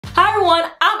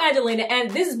everyone, I'm Angelina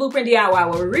and this is Blueprint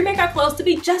DIY, where we remake our clothes to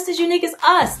be just as unique as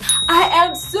us. I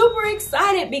am super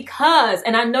excited because,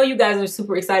 and I know you guys are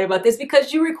super excited about this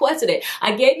because you requested it.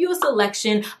 I gave you a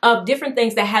selection of different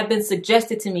things that have been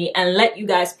suggested to me and let you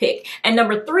guys pick. And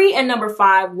number 3 and number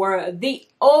 5 were the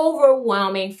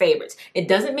overwhelming favorites. It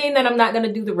doesn't mean that I'm not going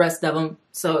to do the rest of them,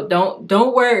 so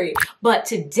don't worry. But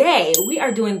today we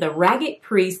are doing the Ragged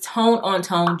Priest tone on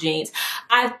tone jeans.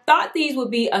 I thought these would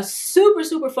be a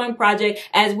super fun project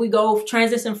as we go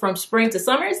transition from spring to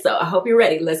summer, so I hope you're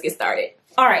ready. Let's get started.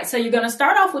 All right, so you're going to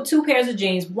start off with 2 pairs of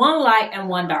jeans, one light and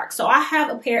one dark. So I have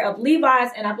a pair of Levi's,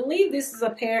 and I believe this is a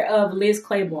pair of Liz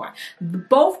Claiborne.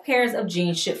 Both pairs of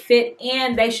jeans should fit,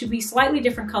 and they should be slightly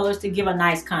different colors to give a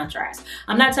nice contrast.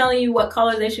 I'm not telling you what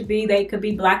colors they should be. They could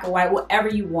be black or white, whatever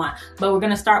you want. But we're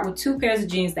going to start with 2 pairs of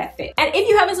jeans that fit. And if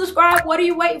you haven't subscribed, what are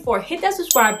you waiting for? Hit that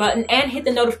subscribe button and hit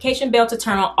the notification bell to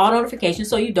turn on all notifications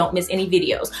so you don't miss any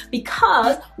videos.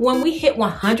 Because when we hit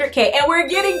 100K, and we're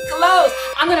getting close,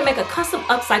 I'm going to make a custom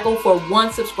upcycle for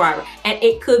 1 subscriber, and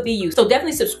it could be you. So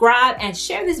definitely subscribe and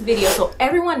share this video so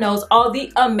everyone knows all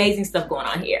the amazing stuff going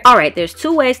on here. All right, there's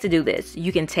 2 ways to do this.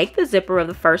 You can take the zipper of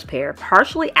the first pair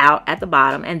partially out at the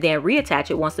bottom and then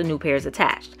reattach it once the new pair is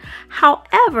attached.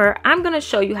 However, I'm going to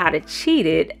show you how to cheat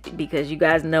it because you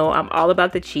guys know I'm all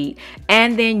about the cheat,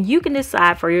 and then you can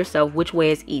decide for yourself which way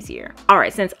is easier. All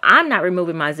right, since I'm not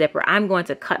removing my zipper, I'm going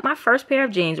to cut my first pair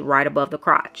of jeans right above the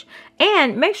crotch,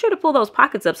 and make sure to pull those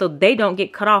pockets up so they don't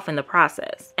get cut off in the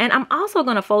process. And I'm also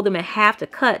going to fold them in half to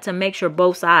cut to make sure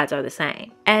both sides are the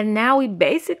same. And now we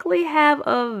basically have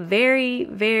a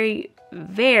very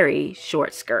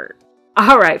short skirt.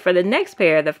 Alright, for the next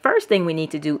pair, the first thing we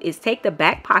need to do is take the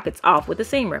back pockets off with a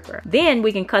seam ripper. Then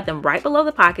we can cut them right below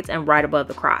the pockets and right above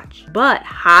the crotch, but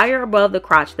higher above the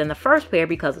crotch than the first pair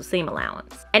because of seam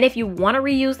allowance. And if you want to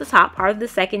reuse the top part of the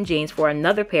second jeans for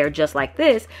another pair just like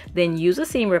this, then use a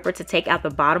seam ripper to take out the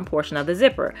bottom portion of the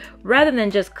zipper, rather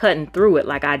than just cutting through it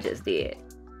like I just did.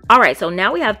 Alright, so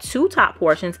now we have 2 top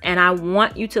portions, and I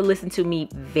want you to listen to me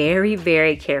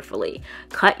very carefully.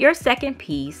 Cut your second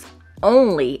piece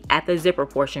only at the zipper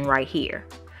portion right here.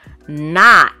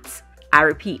 Not, I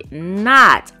repeat,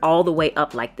 not all the way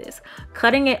up like this.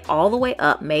 Cutting it all the way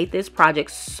up made this project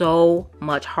so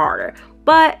much harder,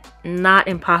 but not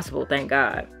impossible, thank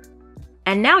God.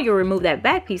 And now you'll remove that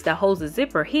back piece that holds the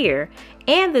zipper here,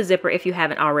 and the zipper if you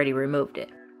haven't already removed it.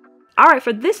 Alright,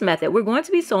 for this method, we're going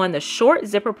to be sewing the short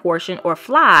zipper portion or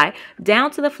fly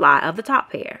down to the fly of the top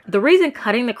pair. The reason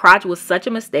cutting the crotch was such a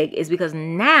mistake is because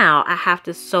now I have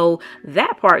to sew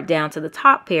that part down to the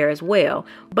top pair as well.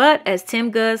 But as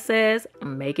Tim Good says,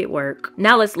 make it work.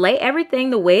 Now let's lay everything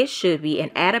the way it should be and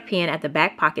add a pin at the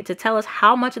back pocket to tell us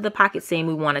how much of the pocket seam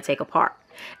we want to take apart.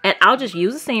 And I'll just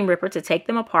use a seam ripper to take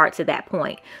them apart to that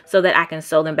point so that I can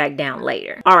sew them back down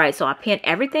later. Alright, so I pin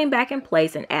everything back in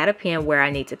place and add a pin where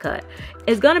I need to cut.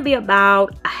 It's going to be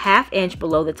about a ½ inch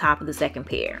below the top of the second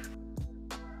pair.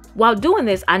 While doing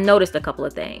this, I noticed a couple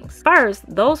of things. First,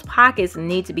 those pockets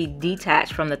need to be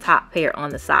detached from the top pair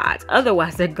on the sides,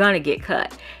 otherwise they're going to get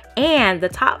cut. And the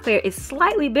top pair is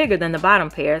slightly bigger than the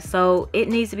bottom pair, so it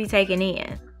needs to be taken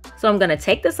in. So I'm going to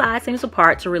take the side seams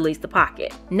apart to release the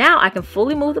pocket. Now I can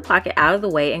fully move the pocket out of the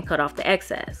way and cut off the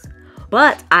excess.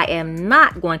 But I am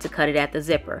not going to cut it at the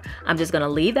zipper. I'm just going to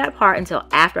leave that part until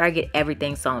after I get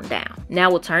everything sewn down. Now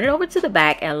we'll turn it over to the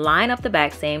back and line up the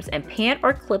back seams and pin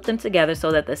or clip them together so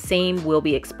that the seam will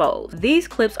be exposed. These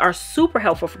clips are super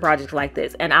helpful for projects like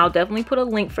this, and I'll definitely put a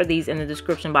link for these in the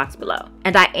description box below.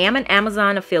 And I am an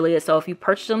Amazon affiliate, so if you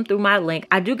purchase them through my link,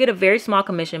 I do get a very small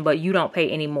commission, but you don't pay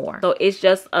any more. So it's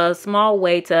just a small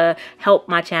way to help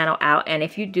my channel out, and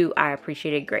if you do, I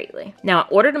appreciate it greatly. Now in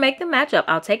order to make them match up,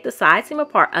 I'll take the side seam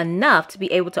apart enough to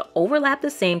be able to overlap the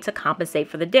seam to compensate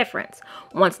for the difference.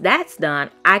 Once that's done,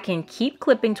 I can keep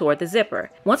clipping toward the zipper.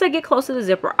 Once I get close to the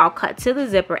zipper, I'll cut to the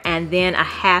zipper and then a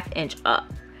 ½ inch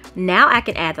up. Now I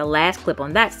can add the last clip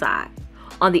on that side.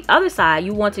 On the other side,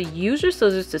 you want to use your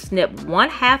scissors to snip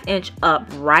 1/2 inch up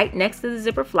right next to the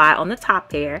zipper fly on the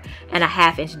top pair and a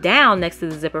 ½ inch down next to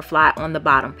the zipper fly on the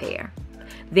bottom pair.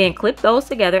 Then clip those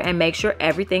together and make sure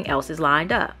everything else is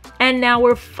lined up. And now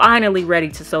we're finally ready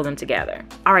to sew them together.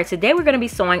 Alright, today we're going to be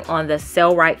sewing on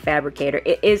the Right Fabricator.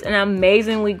 It is an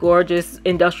amazingly gorgeous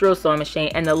industrial sewing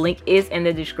machine, and the link is in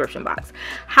the description box.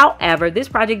 However, this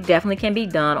project definitely can be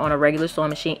done on a regular sewing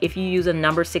machine if you use a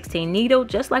number 16 needle,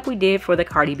 just like we did for the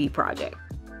Cardi B project.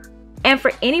 And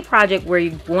for any project where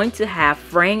you're going to have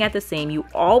fraying at the seam, you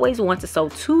always want to sew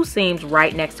 2 seams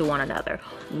right next to one another.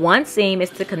 One seam is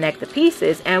to connect the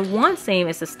pieces, and one seam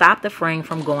is to stop the fraying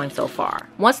from going so far.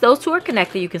 Once those 2 are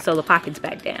connected, you can sew the pockets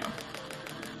back down.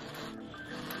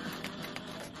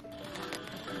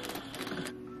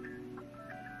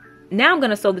 Now I'm going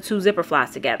to sew the 2 zipper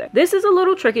flies together. This is a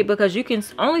little tricky because you can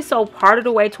only sew part of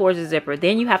the way towards the zipper.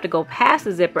 Then you have to go past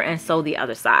the zipper and sew the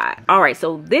other side. Alright,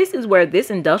 so this is where this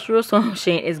industrial sewing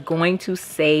machine is going to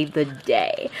save the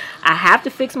day. I have to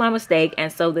fix my mistake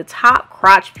and sew the top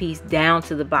crotch piece down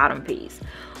to the bottom piece.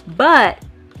 But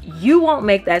you won't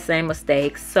make that same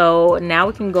mistake, so now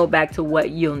we can go back to what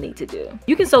you'll need to do.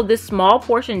 You can sew this small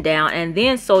portion down and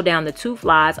then sew down the 2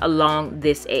 flies along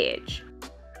this edge.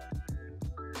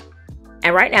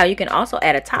 And right now you can also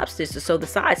add a top stitch to sew the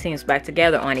side seams back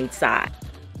together on each side.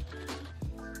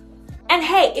 And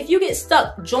hey, if you get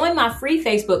stuck, join my free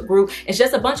Facebook group. It's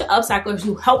just a bunch of upcyclers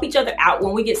who help each other out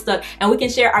when we get stuck, and we can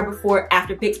share our before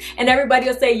after pics, and everybody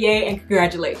will say yay and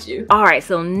congratulate you. Alright,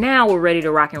 so now we're ready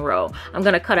to rock and roll. I'm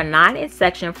going to cut a 9-inch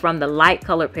section from the light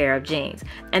colored pair of jeans.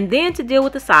 And then to deal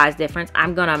with the size difference,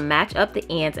 I'm going to match up the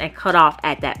ends and cut off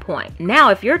at that point. Now,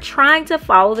 if you're trying to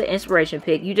follow the inspiration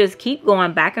pic, you just keep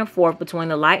going back and forth between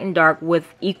the light and dark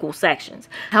with equal sections.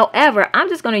 However, I'm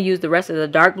just going to use the rest of the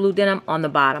dark blue denim on the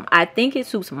bottom. I think it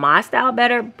suits my style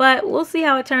better, but we'll see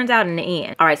how it turns out in the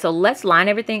end. Alright, so let's line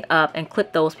everything up and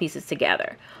clip those pieces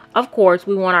together. Of course,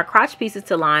 we want our crotch pieces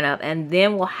to line up, and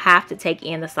then we'll have to take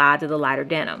in the sides of the lighter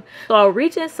denim. So I'll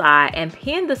reach inside and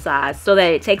pin the sides so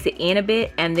that it takes it in a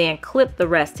bit, and then clip the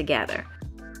rest together.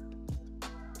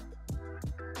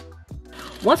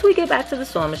 Once we get back to the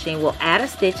sewing machine, we'll add a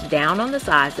stitch down on the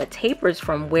sides that tapers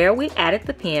from where we added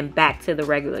the pin back to the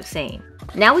regular seam.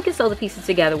 Now we can sew the pieces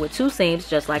together with 2 seams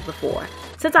just like before.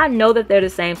 Since I know that they're the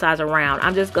same size around,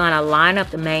 I'm just gonna line up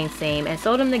the main seam and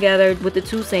sew them together with the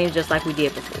 2 seams just like we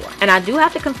did before. And I do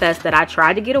have to confess that I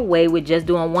tried to get away with just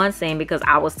doing 1 seam because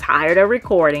I was tired of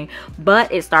recording, but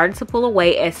it started to pull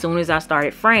away as soon as I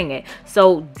started fraying it.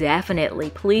 So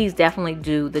definitely, please definitely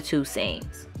do the 2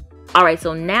 seams. Alright,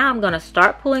 so now I'm going to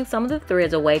start pulling some of the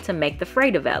threads away to make the fray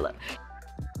develop.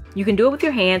 You can do it with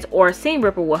your hands, or a seam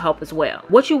ripper will help as well.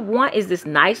 What you want is this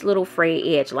nice little frayed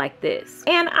edge like this.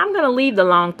 And I'm going to leave the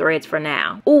long threads for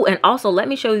now. Oh, and also let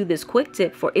me show you this quick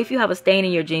tip for if you have a stain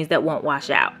in your jeans that won't wash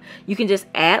out. You can just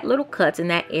add little cuts in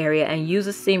that area and use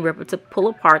a seam ripper to pull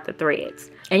apart the threads.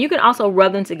 And you can also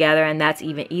rub them together, and that's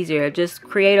even easier. Just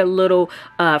create a little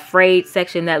frayed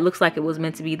section that looks like it was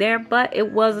meant to be there, but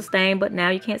it was a stain, but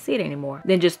now you can't see it anymore.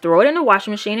 Then just throw it in the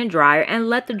washing machine and dryer, and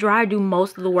let the dryer do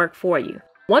most of the work for you.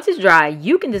 Once it's dry,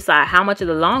 you can decide how much of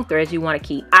the long threads you want to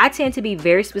keep. I tend to be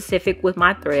very specific with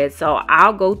my threads, so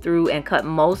I'll go through and cut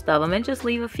most of them and just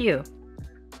leave a few.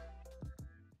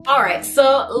 Alright,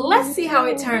 so let's see how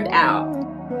it turned out.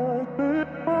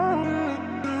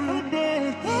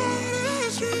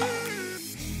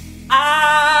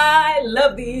 I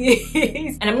love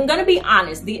these. And I'm gonna be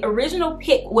honest, the original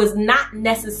pic was not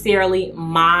necessarily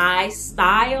my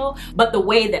style, but the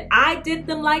way that I did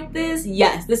them like this,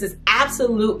 yes, this is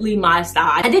absolutely my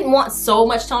style. I didn't want so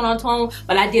much tone on tone,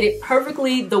 but I did it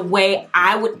perfectly the way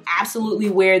I would absolutely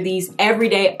wear these every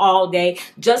day, all day,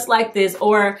 just like this,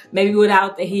 or maybe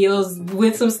without the heels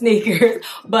with some sneakers.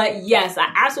 But yes,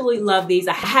 I absolutely love these.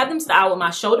 I have them styled with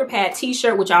my shoulder pad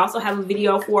t-shirt, which I also have a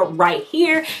video for right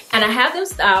here. And I have them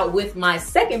styled with my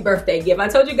second birthday gift. I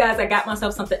told you guys I got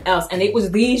myself something else, and it was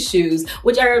these shoes,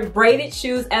 which are braided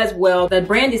shoes as well. The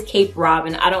brand is Cape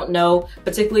Robin. I don't know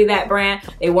particularly that brand.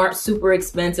 They weren't super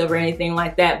expensive or anything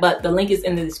like that, but the link is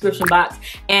in the description box.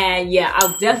 And yeah,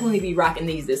 I'll definitely be rocking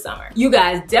these this summer. You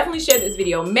guys definitely share this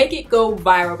video. Make it go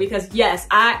viral, because yes,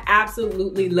 I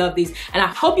absolutely love these. And I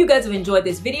hope you guys have enjoyed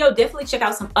this video. Definitely check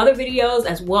out some other videos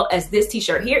as well as this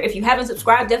t-shirt here. If you haven't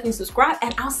subscribed, definitely subscribe,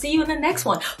 and I'll see you in the next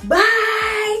one.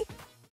 Bye!